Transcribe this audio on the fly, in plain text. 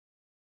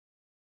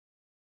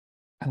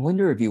I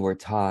wonder if you were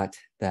taught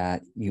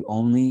that you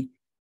only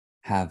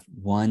have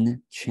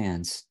one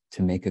chance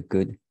to make a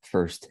good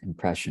first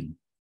impression.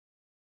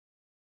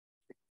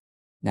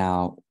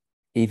 Now,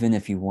 even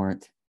if you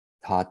weren't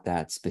taught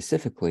that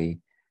specifically,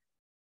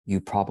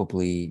 you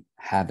probably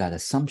have that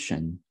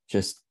assumption.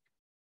 Just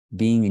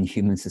being in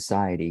human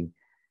society,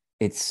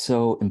 it's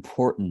so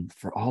important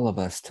for all of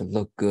us to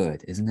look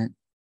good, isn't it?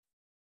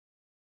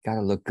 Got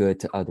to look good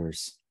to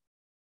others.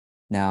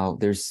 Now,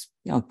 there's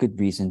good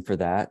reason for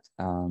that.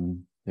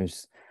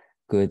 There's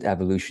good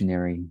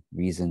evolutionary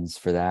reasons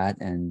for that,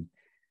 and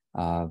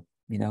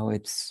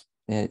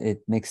it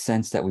makes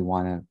sense that we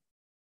want to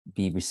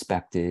be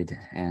respected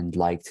and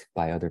liked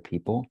by other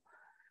people.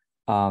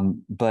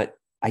 But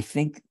I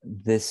think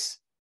this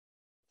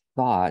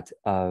thought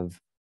of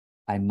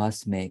I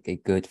must make a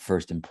good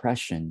first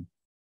impression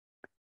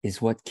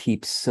is what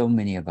keeps so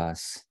many of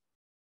us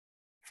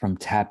from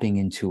tapping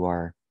into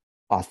our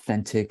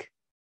authentic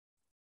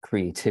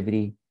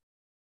creativity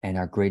and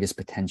our greatest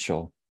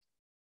potential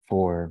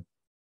for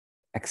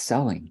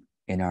excelling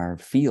in our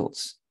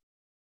fields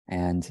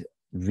and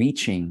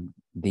reaching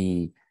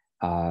the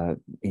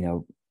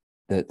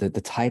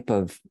type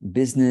of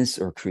business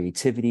or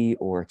creativity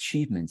or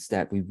achievements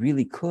that we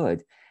really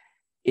could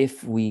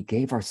if we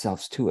gave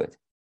ourselves to it.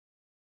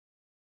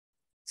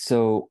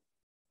 So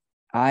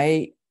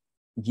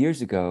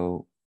years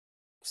ago,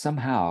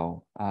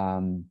 somehow,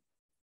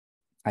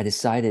 I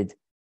decided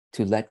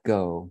to let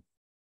go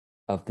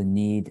of the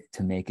need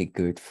to make a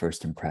good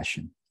first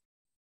impression.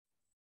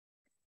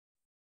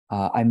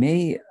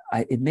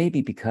 It may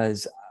be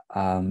because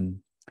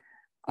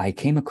I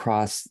came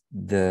across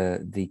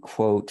the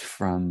quote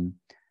from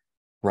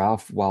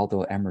Ralph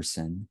Waldo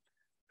Emerson,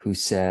 who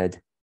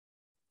said,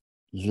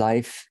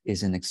 "Life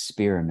is an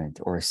experiment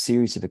or a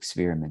series of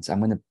experiments." I'm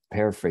going to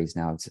paraphrase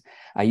now.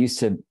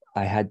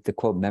 I had the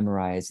quote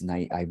memorized, and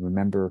I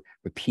remember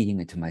repeating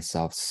it to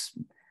myself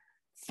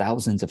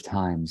thousands of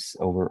times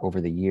over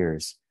the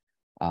years,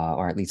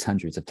 or at least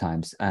hundreds of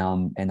times.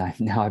 And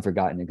I've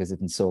forgotten it because it's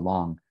been so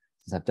long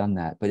since I've done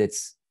that. But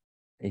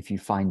if you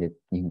find it,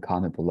 you can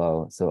comment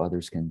below so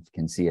others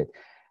can see it.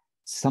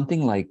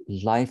 Something like,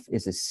 life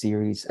is a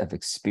series of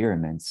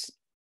experiments.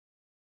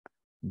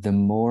 The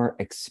more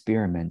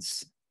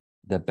experiments,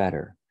 the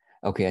better.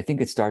 Okay, I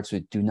think it starts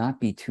with, do not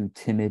be too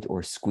timid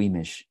or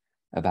squeamish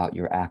about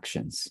your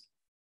actions.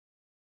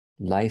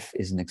 Life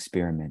is an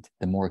experiment.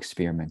 The more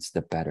experiments,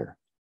 the better.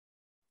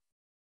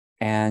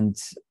 And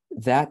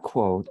that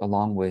quote,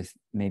 along with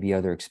maybe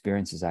other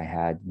experiences I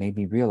had, made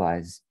me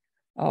realize,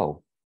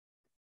 oh,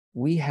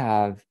 we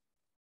have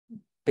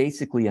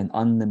basically an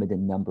unlimited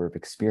number of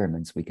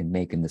experiments we can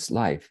make in this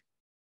life.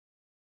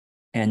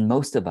 And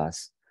most of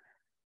us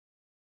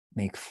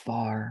make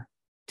far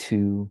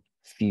too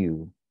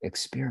few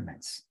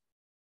experiments.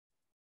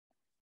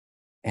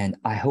 And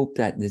I hope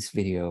that this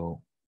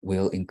video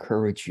will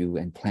encourage you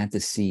and plant a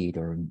seed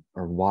or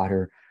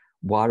water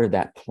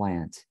that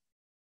plant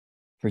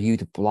for you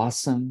to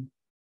blossom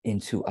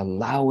into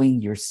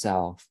allowing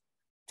yourself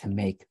to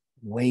make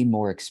way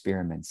more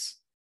experiments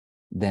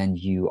than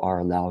you are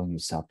allowing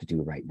yourself to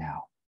do right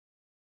now.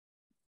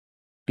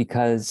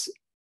 Because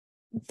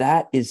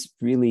that is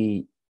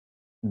really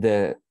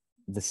the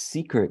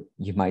secret,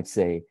 you might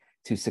say,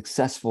 to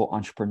successful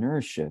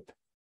entrepreneurship.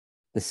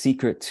 The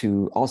secret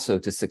to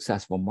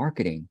successful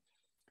marketing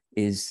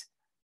is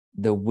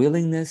the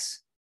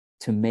willingness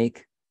to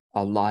make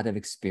a lot of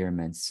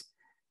experiments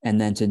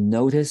and then to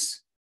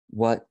notice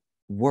what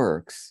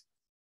works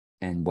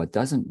and what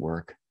doesn't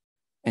work,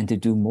 and to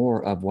do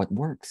more of what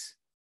works.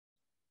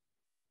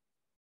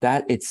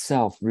 That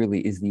itself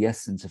really is the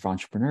essence of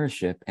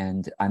entrepreneurship.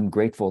 And I'm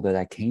grateful that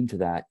I came to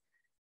that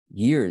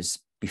years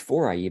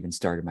before I even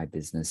started my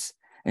business.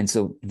 And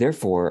so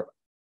therefore,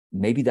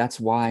 maybe that's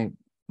why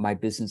my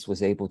business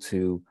was able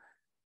to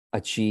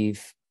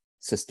achieve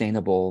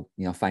sustainable,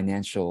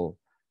 financial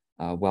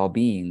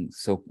well-being.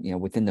 So,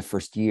 within the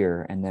first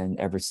year, and then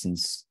ever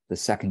since the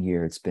second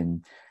year, it's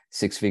been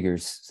 6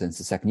 figures since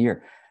the second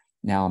year.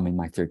 Now I'm in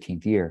my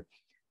 13th year.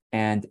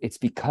 And it's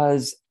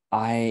because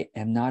I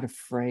am not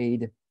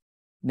afraid.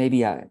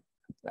 Maybe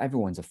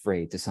everyone's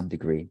afraid to some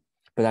degree,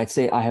 but I'd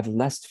say I have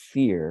less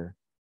fear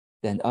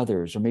than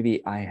others, or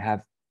maybe I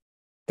have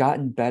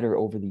gotten better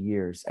over the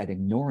years at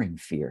ignoring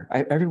fear.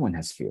 Everyone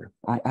has fear.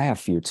 I have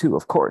fear too,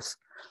 of course.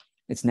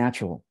 It's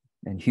natural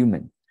and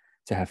human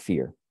to have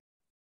fear.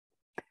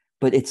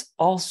 But it's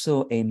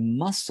also a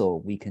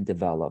muscle we can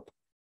develop.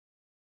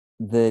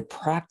 The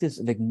practice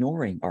of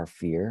ignoring our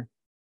fear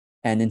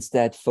and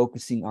instead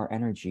focusing our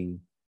energy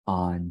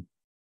on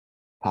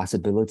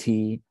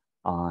possibility,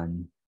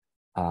 on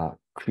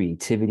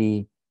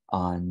creativity,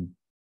 on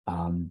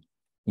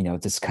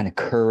this kind of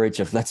courage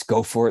of let's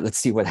go for it, let's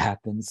see what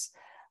happens,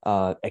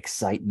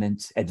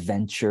 excitement,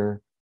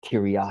 adventure,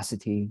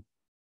 curiosity,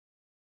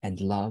 and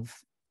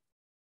love.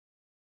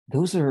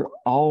 Those are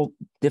all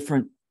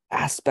different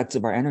aspects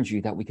of our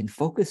energy that we can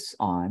focus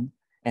on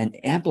and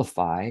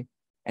amplify,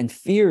 and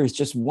fear is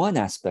just one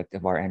aspect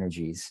of our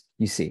energies,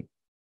 you see.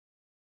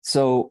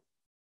 So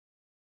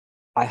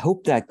I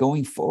hope that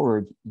going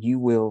forward, you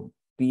will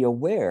be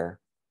aware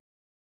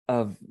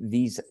of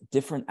these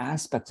different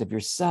aspects of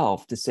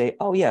yourself to say,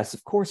 oh, yes,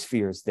 of course,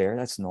 fear is there.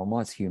 That's normal.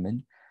 It's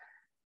human.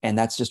 And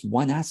that's just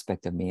one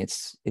aspect of me.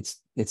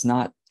 It's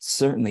not,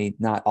 certainly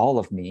not all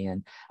of me.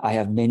 And I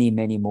have many,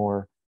 many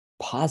more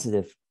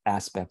positive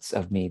aspects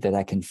of me that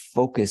I can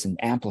focus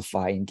and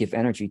amplify and give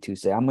energy to.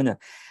 Say, I'm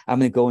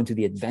gonna go into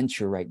the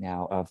adventure right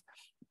now of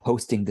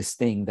posting this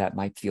thing that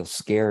might feel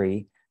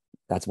scary.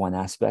 That's one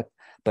aspect,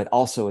 but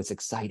also it's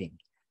exciting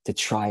to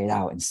try it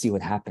out and see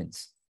what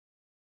happens.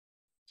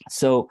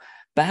 So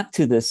back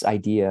to this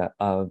idea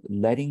of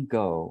letting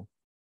go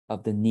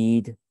of the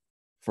need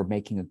for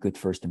making a good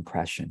first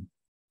impression.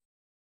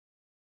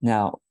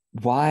 Now,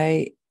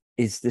 why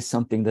is this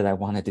something that I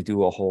wanted to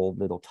do a whole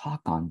little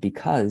talk on?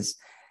 Because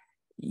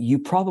you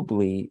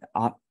probably,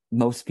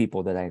 most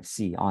people that I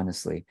see,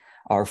 honestly,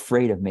 are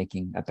afraid of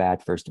making a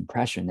bad first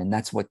impression. And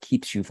that's what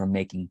keeps you from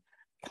making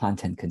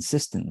content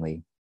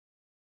consistently.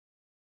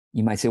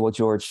 You might say, well,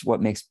 George,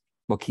 what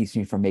keeps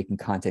me from making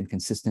content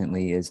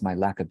consistently is my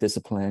lack of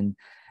discipline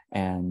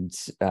and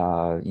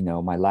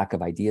my lack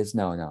of ideas.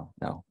 No.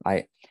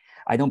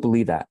 I don't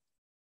believe that.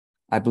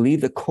 I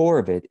believe the core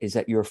of it is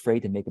that you're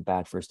afraid to make a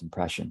bad first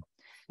impression.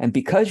 And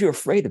because you're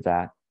afraid of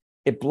that,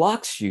 it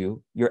blocks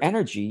you, your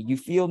energy. You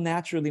feel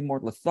naturally more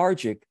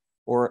lethargic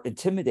or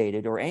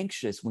intimidated or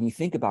anxious when you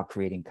think about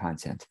creating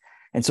content.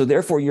 And so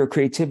therefore your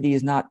creativity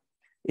is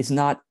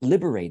not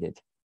liberated.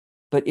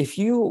 But if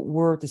you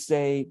were to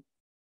say,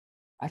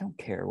 I don't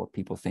care what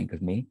people think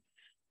of me,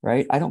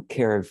 right? I don't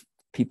care if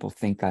people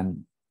think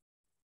I'm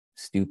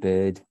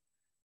stupid,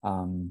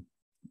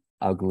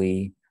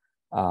 ugly,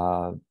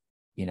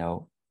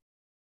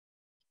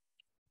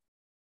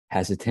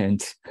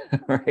 hesitant,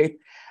 right?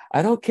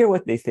 I don't care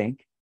what they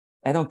think.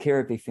 I don't care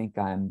if they think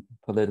I'm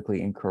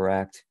politically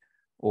incorrect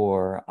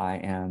or I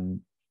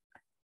am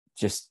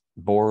just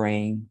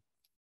boring.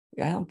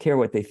 I don't care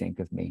what they think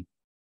of me.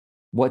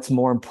 What's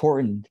more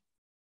important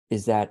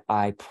is that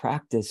I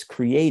practice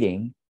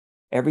creating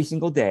every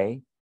single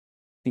day,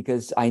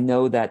 because I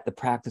know that the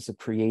practice of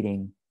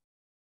creating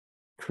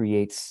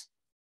creates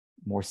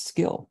more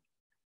skill.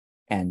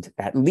 And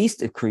at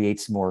least it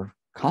creates more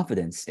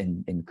confidence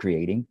in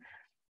creating.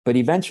 But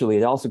eventually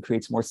it also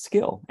creates more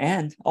skill.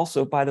 And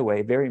also, by the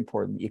way, very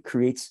important, it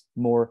creates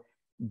more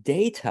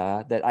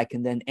data that I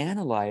can then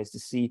analyze to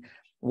see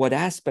what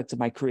aspects of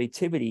my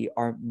creativity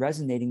are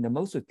resonating the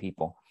most with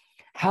people.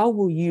 How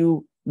will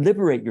you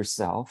liberate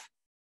yourself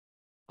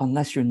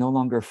unless you're no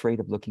longer afraid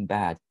of looking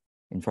bad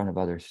in front of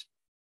others?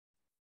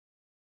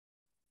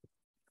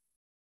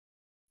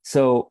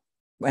 So,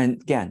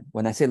 and again,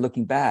 when I say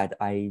looking bad,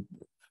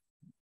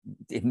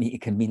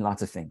 it can mean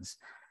lots of things.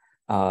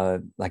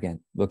 Again,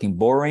 looking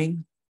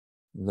boring,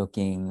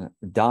 looking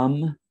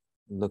dumb,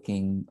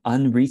 looking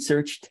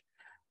unresearched,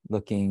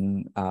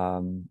 looking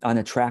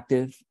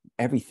unattractive,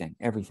 everything.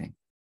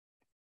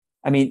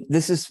 I mean,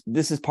 this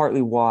is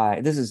partly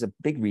why, this is a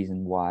big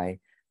reason why,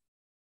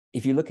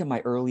 if you look at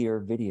my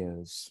earlier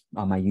videos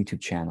on my YouTube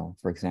channel,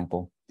 for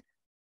example,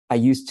 I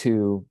used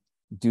to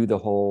do the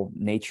whole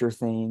nature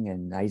thing,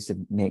 and I used to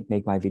make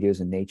my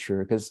videos in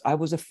nature because I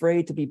was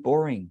afraid to be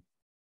boring.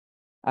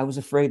 I was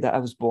afraid that I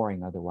was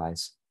boring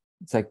otherwise.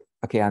 It's like,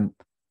 okay,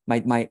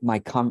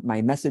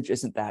 my message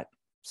isn't that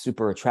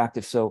super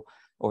attractive, so,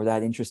 or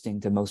that interesting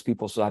to most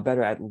people, so I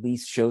better at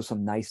least show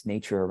some nice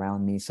nature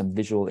around me, some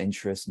visual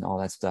interest and all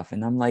that stuff.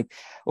 And I'm like,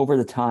 over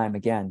the time,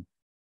 again,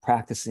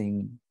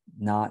 practicing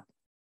not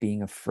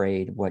being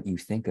afraid what you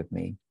think of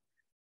me.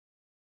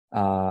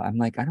 I'm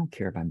like, I don't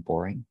care if I'm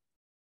boring.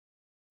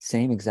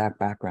 Same exact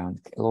background,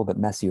 a little bit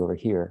messy over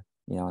here,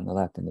 on the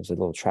left, and there's a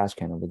little trash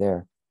can over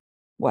there.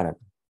 Whatever,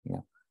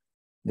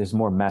 there's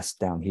more mess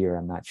down here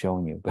I'm not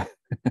showing you,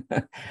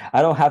 but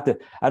I don't have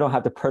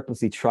to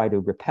purposely try to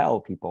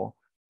repel people,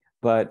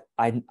 but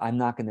I'm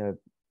not gonna,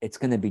 it's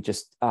gonna be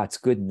just, it's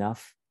good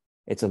enough.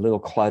 It's a little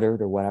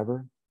cluttered or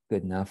whatever,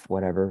 good enough,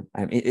 whatever.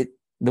 I mean,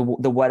 the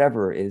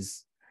whatever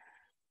is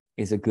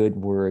a good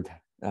word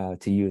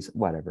to use.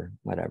 Whatever.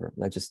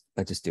 Let's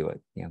just do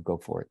it. Go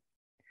for it.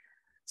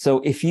 So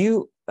if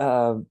you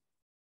now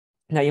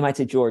you might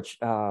say, George,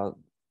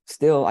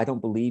 still, I don't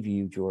believe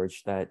you,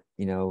 George, that,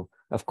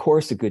 of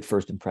course, a good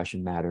first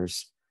impression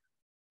matters.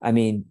 I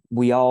mean,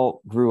 we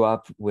all grew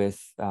up with,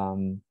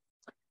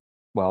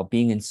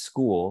 being in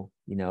school,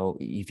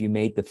 if you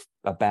made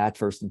a bad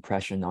first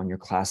impression on your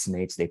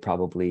classmates, they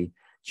probably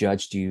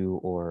judged you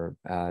or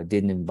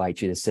didn't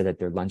invite you to sit at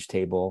their lunch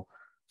table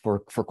for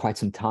quite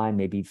some time,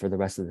 maybe for the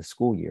rest of the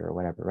school year or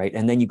whatever, right?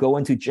 And then you go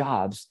into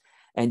jobs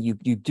and you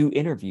do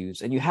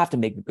interviews, and you have to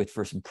make a good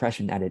first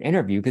impression at an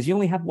interview because you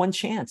only have one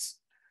chance,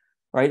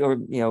 right? Or,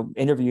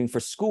 interviewing for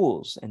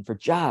schools and for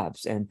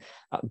jobs and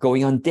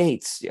going on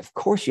dates. Of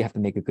course, you have to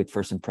make a good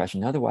first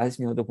impression. Otherwise,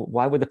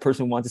 why would the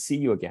person want to see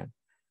you again,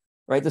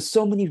 right? There's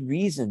so many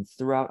reasons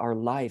throughout our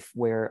life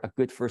where a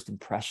good first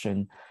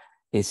impression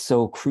is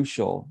so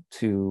crucial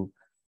to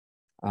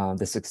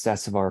the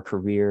success of our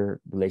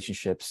career,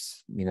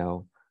 relationships,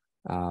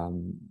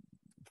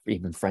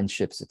 even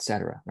friendships,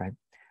 etc., right?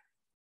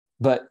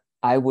 But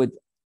I would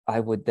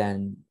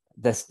then,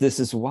 this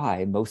is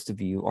why most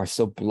of you are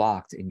so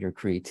blocked in your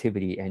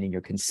creativity and in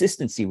your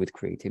consistency with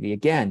creativity.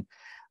 Again,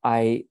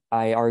 I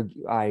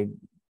argue,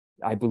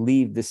 I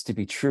believe this to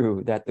be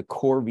true, that the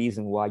core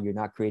reason why you're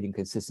not creating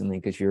consistently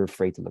because you're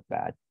afraid to look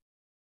bad.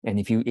 And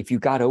if you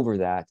got over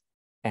that,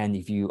 and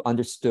if you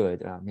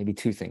understood maybe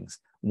two things.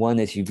 One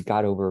is you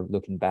got over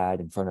looking bad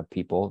in front of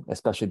people,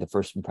 especially the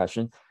first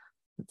impression,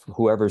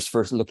 whoever's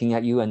first looking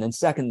at you. And then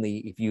secondly,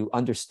 if you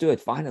understood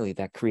finally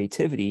that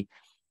creativity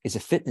is a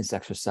fitness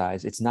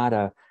exercise, it's not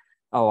a,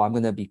 oh, I'm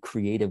going to be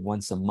creative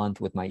once a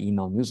month with my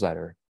email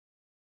newsletter.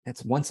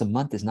 That's once a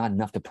month is not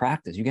enough to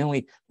practice. You can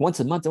only once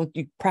a month. Don't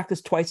you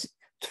practice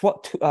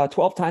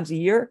 12 times a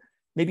year?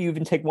 Maybe you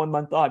even take 1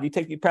 month off.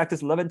 You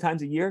practice 11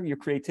 times a year, your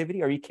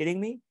creativity. Are you kidding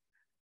me?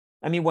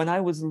 I mean, when I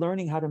was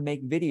learning how to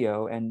make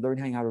video and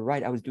learning how to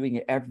write, I was doing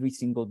it every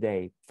single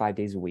day, 5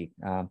 days a week,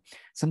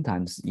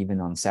 sometimes even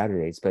on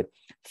Saturdays, but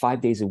 5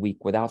 days a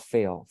week without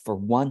fail for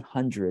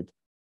 100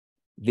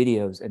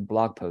 videos and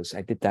blog posts.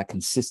 I did that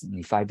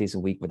consistently 5 days a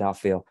week without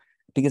fail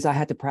because I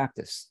had to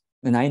practice.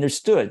 And I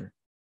understood,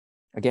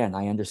 again,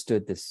 I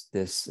understood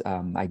this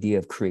idea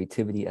of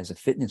creativity as a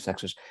fitness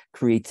exercise.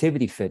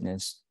 Creativity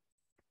fitness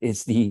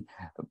is the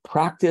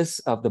practice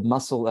of the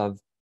muscle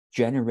of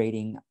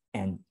generating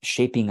and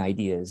shaping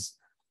ideas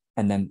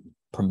and then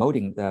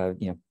promoting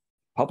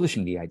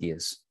publishing the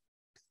ideas.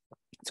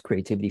 It's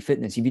creativity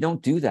fitness. If you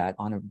don't do that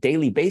on a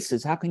daily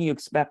basis, how can you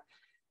expect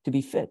to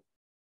be fit?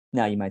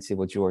 Now you might say,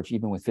 well, George,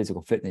 even with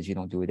physical fitness, you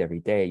don't do it every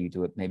day. You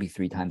do it maybe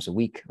 3 times a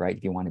week, right?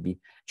 If you want to be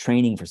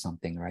training for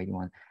something, right?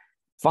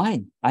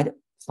 Fine.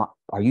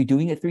 Are you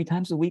doing it 3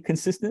 times a week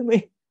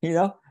consistently?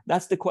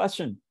 That's the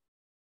question.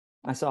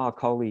 I saw a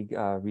colleague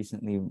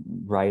recently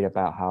write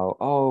about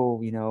how,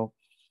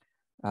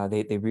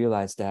 they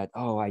realized that,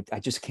 I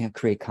just can't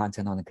create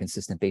content on a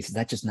consistent basis.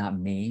 That's just not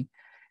me.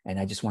 And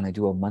I just want to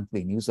do a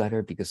monthly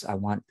newsletter because I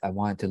want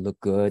it to look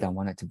good. I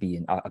want it to be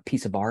a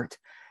piece of art.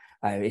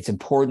 It's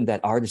important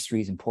that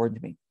artistry is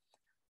important to me.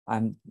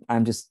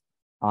 I'm just,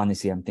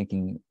 honestly, I'm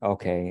thinking,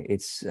 okay,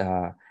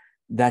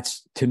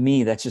 that's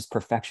just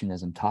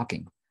perfectionism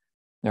talking,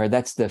 or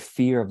that's the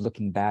fear of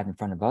looking bad in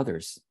front of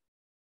others.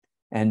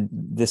 And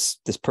this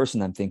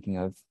person I'm thinking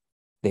of,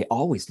 they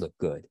always look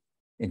good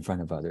in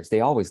front of others.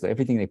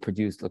 Everything they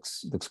produce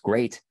looks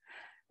great.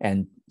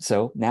 And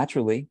so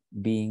naturally,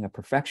 being a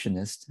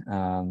perfectionist,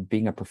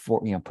 being a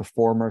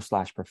performer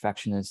 /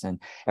 perfectionist, and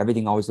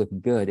everything always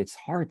looking good, it's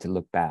hard to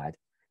look bad.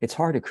 It's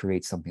hard to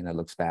create something that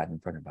looks bad in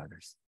front of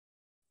others.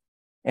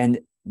 And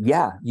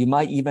yeah, you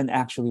might even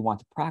actually want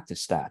to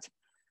practice that.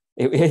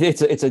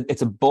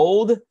 It's a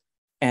bold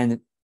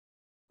and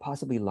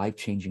possibly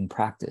life-changing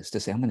practice to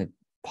say, I'm going to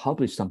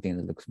publish something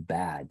that looks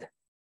bad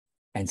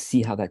and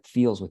see how that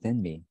feels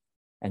within me,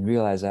 and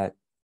realize that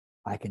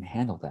I can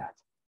handle that.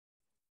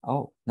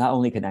 Oh, not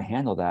only can I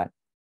handle that,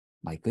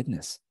 my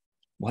goodness,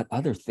 what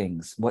other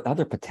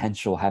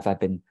potential have I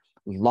been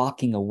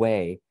locking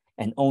away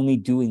and only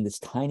doing this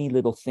tiny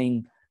little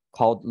thing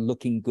called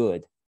looking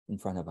good in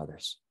front of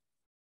others?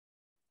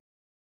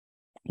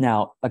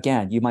 Now,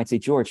 again, you might say,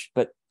 George,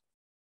 but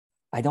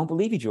I don't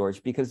believe you,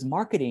 George, because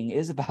marketing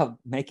is about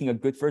making a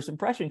good first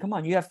impression. Come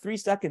on, you have 3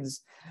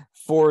 seconds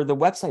for the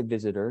website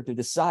visitor to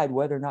decide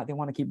whether or not they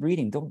want to keep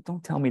reading.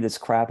 Don't tell me this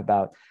crap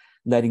about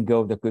letting go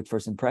of the good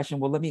first impression.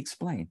 Well, let me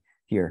explain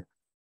here.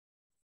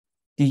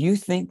 Do you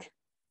think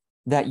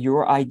that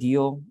your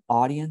ideal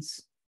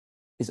audience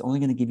is only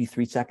going to give you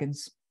 3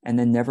 seconds and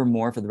then never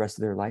more for the rest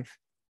of their life?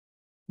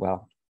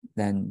 Well,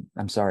 then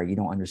I'm sorry, you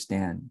don't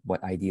understand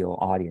what ideal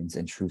audience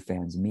and true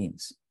fans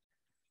means.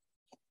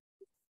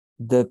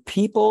 The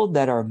people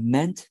that are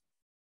meant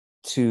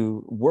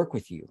to work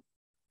with you,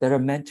 that are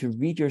meant to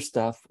read your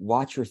stuff,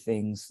 watch your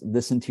things,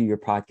 listen to your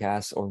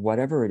podcasts or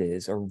whatever it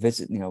is, or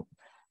visit,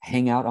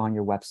 hang out on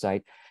your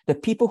website, the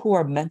people who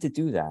are meant to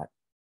do that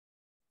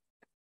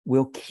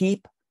will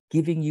keep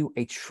giving you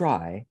a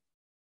try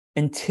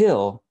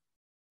until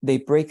they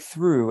break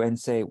through and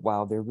say,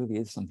 wow, there really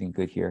is something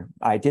good here.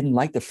 I didn't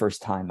like the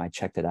first time I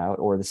checked it out,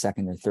 or the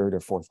second or third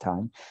or fourth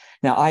time.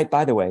 Now,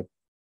 by the way,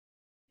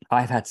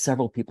 I've had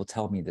several people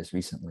tell me this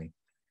recently,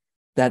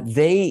 that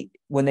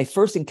when they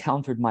first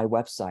encountered my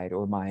website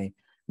or my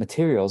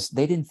materials,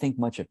 they didn't think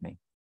much of me.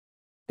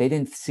 They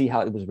didn't see how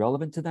it was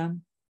relevant to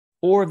them,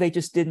 or they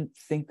just didn't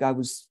think I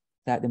was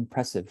that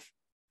impressive.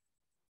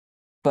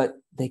 But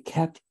they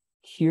kept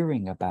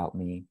hearing about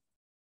me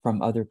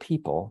from other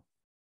people,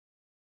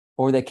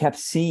 or they kept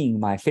seeing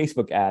my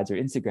Facebook ads or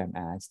Instagram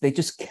ads.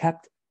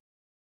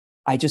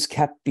 I just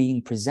kept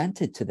being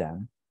presented to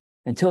them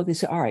until they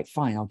said, all right,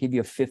 fine, I'll give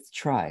you a 5th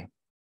try.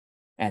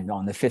 And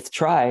on the 5th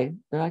try,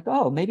 they're like,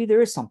 oh, maybe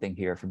there is something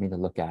here for me to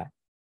look at.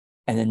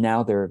 And then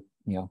now they're,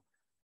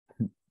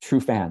 true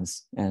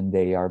fans, and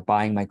they are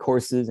buying my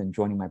courses and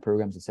joining my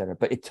programs, et cetera.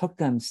 But it took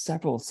them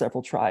several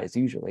tries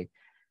usually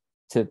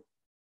to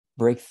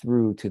break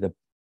through to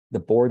the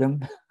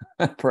boredom,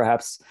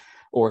 perhaps,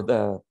 or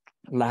the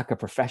lack of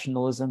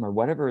professionalism, or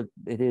whatever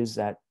it is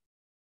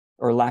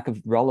or lack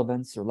of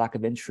relevance, or lack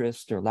of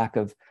interest, or lack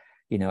of,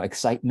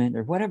 excitement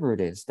or whatever it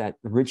is that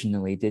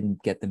originally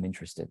didn't get them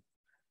interested.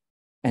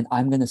 And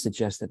I'm going to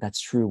suggest that that's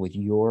true with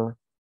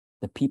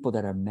the people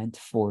that are meant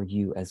for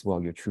you as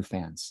well, your true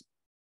fans.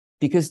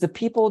 Because the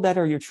people that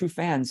are your true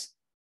fans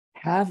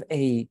have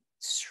a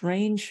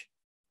strange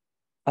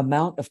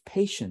amount of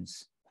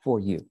patience for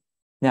you.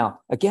 Now,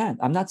 again,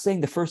 I'm not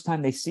saying the first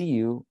time they see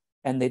you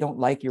and they don't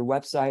like your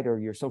website or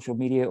your social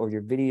media or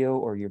your video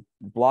or your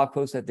blog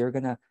post that they're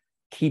going to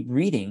keep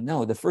reading.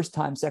 No, the first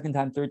time, second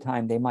time, third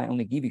time, they might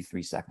only give you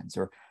 3 seconds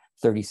or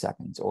 30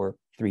 seconds or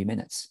 3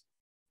 minutes.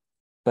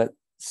 But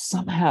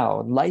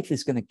somehow life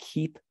is going to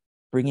keep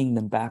bringing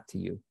them back to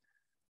you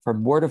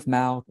from word of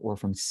mouth or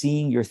from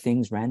seeing your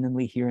things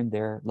randomly here and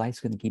there. Life's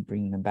going to keep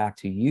bringing them back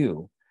to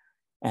you.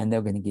 And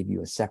they're going to give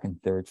you a second,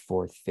 third,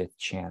 fourth, fifth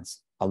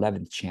chance,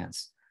 11th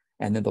chance.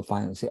 And then they'll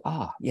finally say,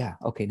 yeah,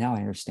 okay, now I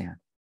understand.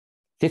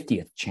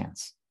 50th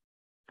chance.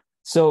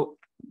 So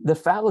the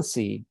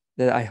fallacy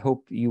that I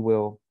hope you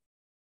will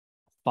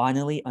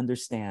finally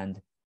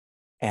understand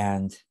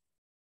and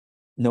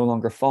no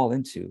longer fall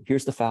into,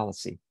 here's the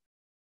fallacy.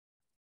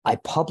 I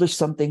publish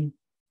something,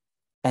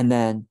 and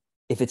then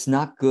if it's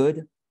not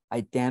good,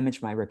 I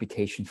damage my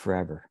reputation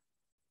forever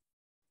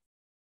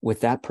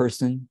with that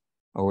person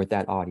or with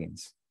that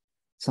audience.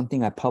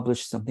 Something I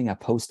published, something I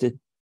posted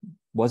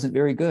wasn't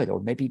very good,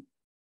 or maybe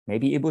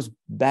it was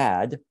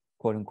bad,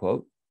 quote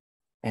unquote,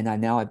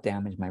 and now I've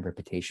damaged my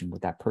reputation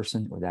with that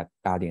person or that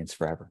audience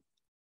forever.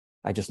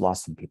 I just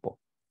lost some people.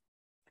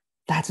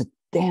 That's a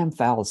damn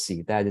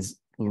fallacy that is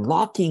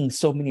locking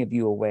so many of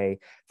you away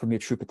from your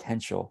true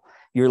potential.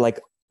 You're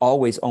like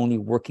always only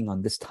working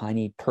on this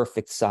tiny,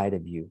 perfect side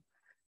of you,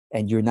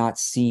 and you're not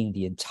seeing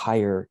the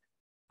entire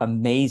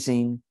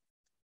amazing,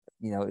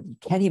 you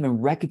can't even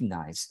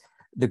recognize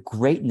the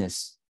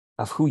greatness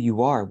of who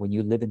you are when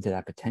you live into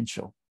that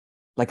potential.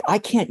 Like, I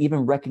can't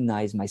even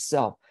recognize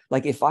myself.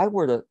 Like, if I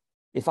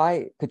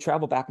could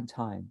travel back in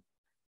time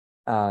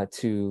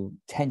to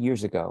 10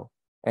 years ago,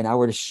 and I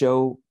were to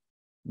show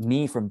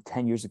me from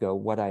 10 years ago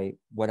what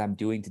I'm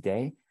doing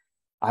today,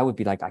 I would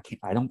be like,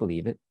 I don't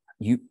believe it.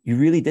 You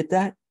really did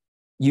that?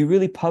 You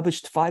really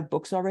published 5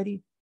 books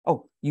already?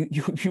 Oh,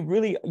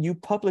 you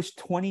published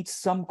 20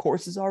 some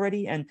courses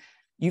already, and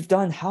you've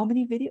done how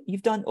many videos?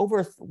 You've done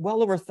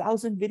well over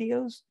 1,000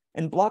 videos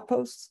and blog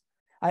posts.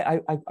 I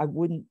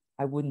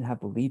wouldn't have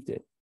believed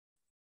it.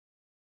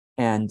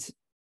 And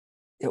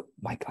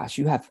my gosh,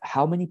 you have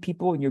how many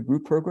people in your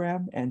group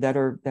program and that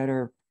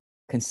are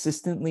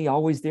consistently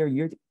always there?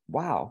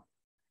 Wow.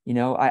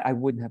 I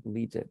wouldn't have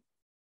believed it.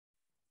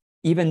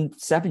 Even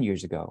 7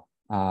 years ago,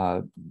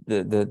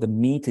 the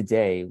me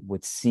today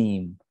would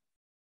seem,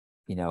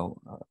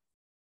 not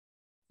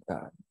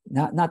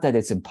that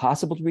it's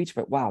impossible to reach,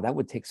 but wow, that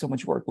would take so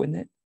much work, wouldn't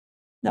it?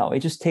 No, it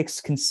just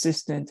takes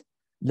consistent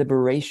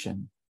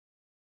liberation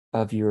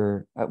of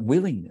your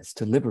willingness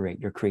to liberate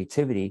your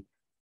creativity,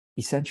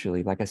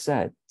 essentially, like I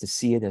said, to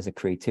see it as a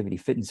creativity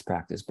fitness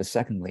practice, but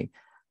secondly,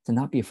 to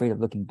not be afraid of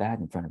looking bad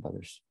in front of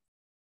others,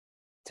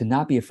 to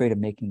not be afraid of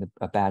making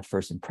a bad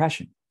first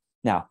impression.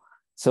 Now,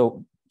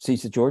 so you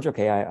said, George,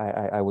 okay,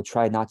 I will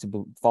try not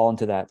to fall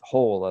into that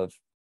hole of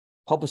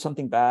publish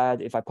something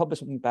bad. If I publish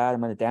something bad,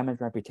 I'm going to damage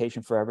my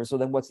reputation forever. So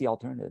then what's the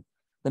alternative?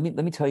 Let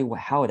me tell you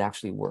how it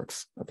actually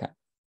works. Okay.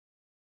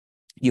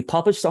 You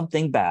publish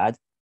something bad,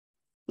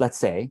 let's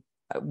say,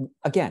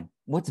 again,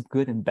 what's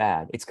good and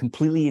bad? It's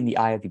completely in the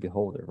eye of the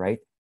beholder, right?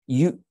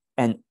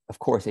 And of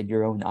course, in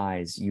your own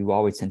eyes, you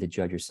always tend to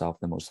judge yourself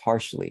the most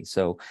harshly.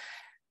 So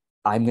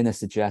I'm going to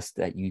suggest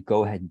that you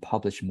go ahead and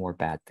publish more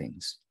bad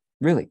things,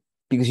 really,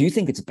 because you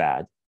think it's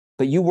bad,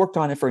 but you worked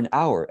on it for an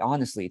hour.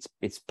 Honestly,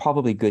 it's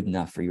probably good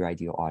enough for your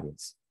ideal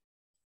audience.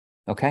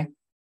 Okay?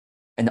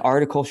 An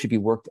article should be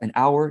worked, an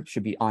hour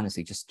should be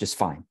honestly just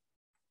fine.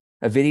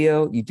 A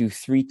video, you do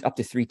up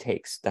to 3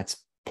 takes.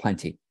 That's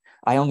plenty.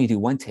 I only do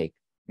 1 take.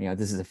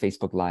 This is a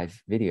Facebook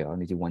Live video. I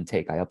only do 1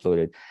 take. I upload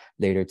it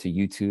later to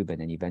YouTube and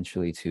then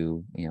eventually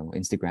to,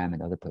 Instagram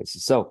and other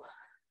places. So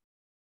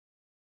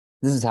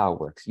this is how it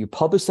works. You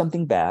publish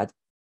something bad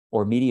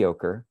or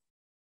mediocre,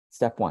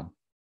 step 1.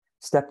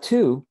 Step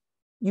 2,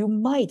 you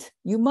might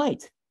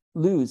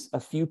lose a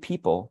few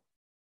people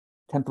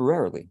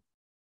temporarily.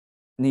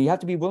 And you have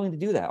to be willing to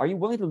do that. Are you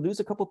willing to lose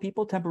a couple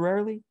people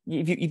temporarily?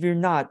 If you're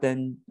not,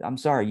 then I'm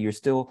sorry, you're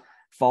still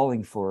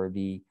falling for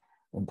the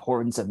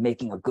importance of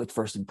making a good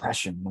first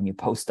impression when you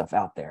post stuff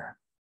out there,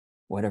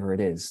 whatever it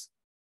is,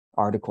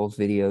 articles,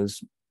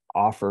 videos,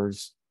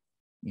 offers,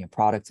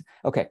 products.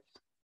 Okay.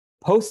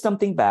 Post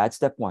something bad,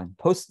 step 1.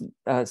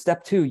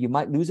 Step 2, you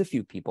might lose a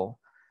few people.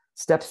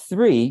 Step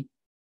 3,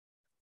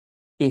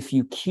 if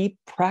you keep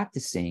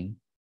practicing,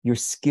 your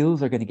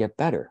skills are going to get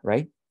better,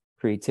 right?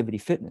 Creativity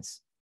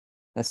fitness.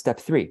 That's step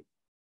 3.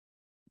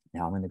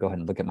 Now I'm going to go ahead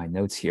and look at my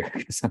notes here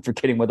because I'm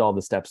forgetting what all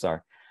the steps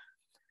are.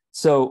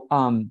 So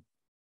I'm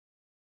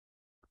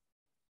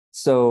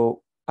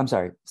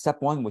sorry.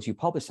 Step 1 was you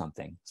publish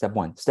something. Step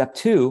 1. Step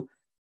 2,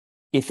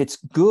 if it's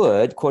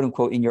good, quote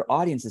unquote, in your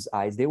audience's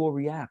eyes, they will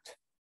react.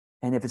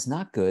 And if it's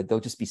not good, they'll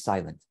just be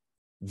silent.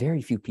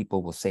 Very few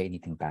people will say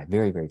anything bad.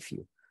 Very, very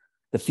few.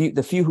 The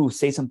few who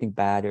say something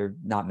bad are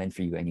not meant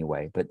for you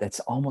anyway, but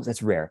that's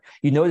rare.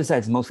 You notice that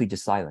it's mostly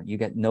just silent. You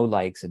get no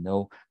likes and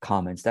no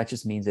comments. That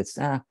just means it's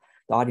the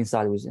audience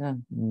thought it was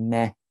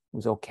meh, it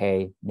was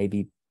okay,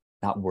 maybe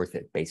not worth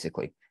it,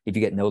 basically, if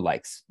you get no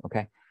likes.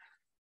 Okay.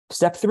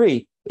 Step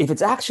 3, if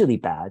it's actually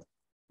bad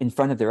in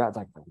front of their eyes,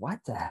 like, what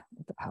the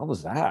hell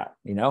was that?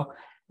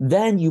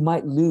 Then you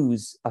might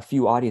lose a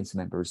few audience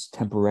members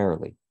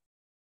temporarily,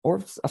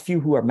 or a few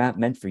who are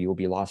meant for you will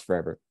be lost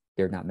forever.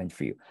 They're not meant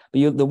for you.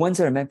 But the ones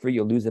that are meant for you,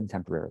 you'll lose them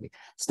temporarily.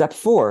 Step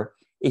 4,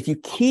 if you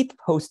keep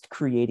post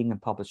creating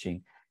and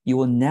publishing, you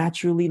will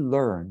naturally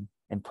learn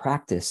and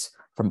practice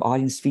from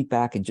audience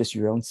feedback and just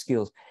your own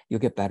skills. You'll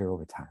get better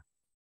over time.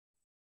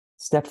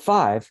 Step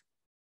 5,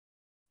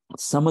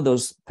 some of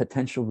those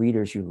potential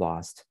readers you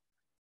lost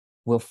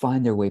will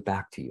find their way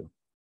back to you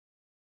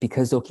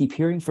because they'll keep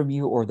hearing from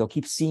you or they'll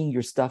keep seeing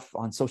your stuff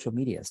on social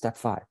media. Step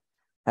 5.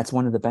 That's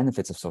one of the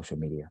benefits of social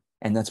media.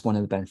 And that's one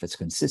of the benefits of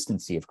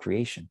consistency of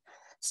creation.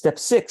 Step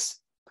 6,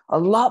 a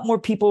lot more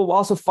people will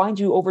also find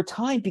you over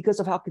time because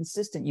of how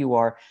consistent you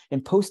are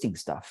in posting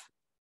stuff.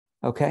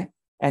 Okay.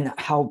 And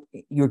how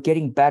you're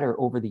getting better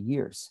over the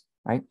years,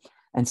 right?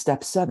 And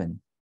step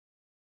 7,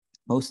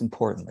 most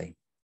importantly,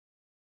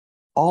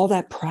 all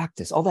that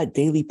practice, all that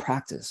daily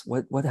practice,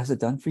 what has it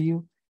done for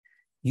you?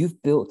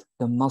 You've built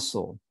the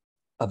muscle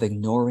of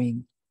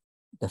ignoring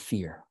the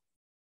fear.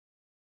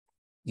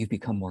 You've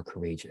become more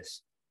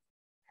courageous.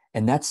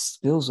 And that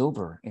spills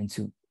over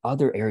into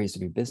other areas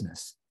of your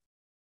business.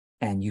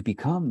 And you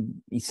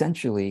become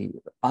essentially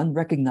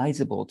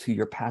unrecognizable to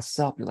your past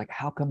self. You're like,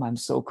 how come I'm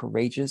so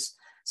courageous,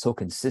 so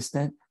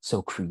consistent,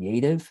 so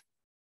creative?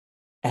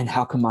 And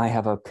how come I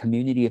have a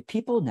community of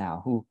people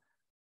now who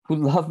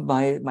love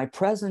my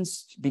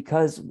presence?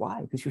 Because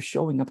why? Because you're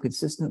showing up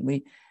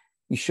consistently.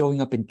 You're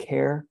showing up in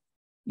care.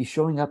 You're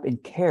showing up in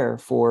care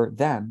for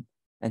them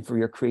and for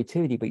your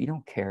creativity, but you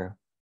don't care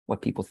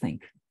what people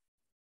think.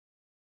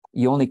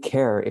 You only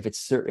care if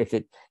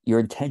your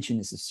intention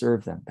is to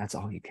serve them. That's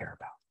all you care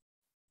about.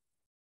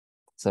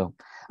 So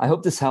I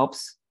hope this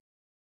helps.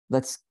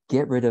 Let's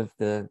get rid of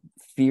the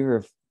fear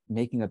of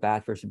making a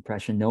bad first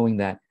impression, knowing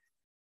that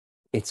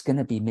it's going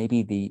to be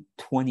maybe the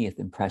 20th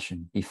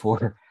impression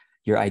before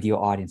your ideal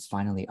audience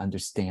finally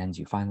understands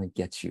you, finally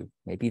gets you.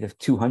 Maybe the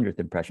 200th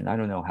impression. I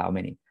don't know how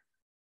many,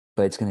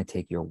 but it's going to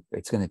take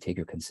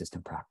your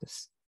consistent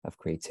practice of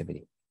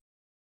creativity.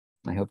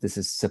 I hope this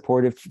is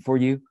supportive for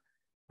you.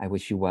 I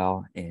wish you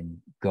well, and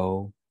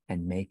go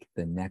and make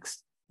the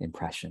next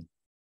impression.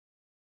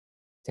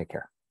 Take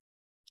care.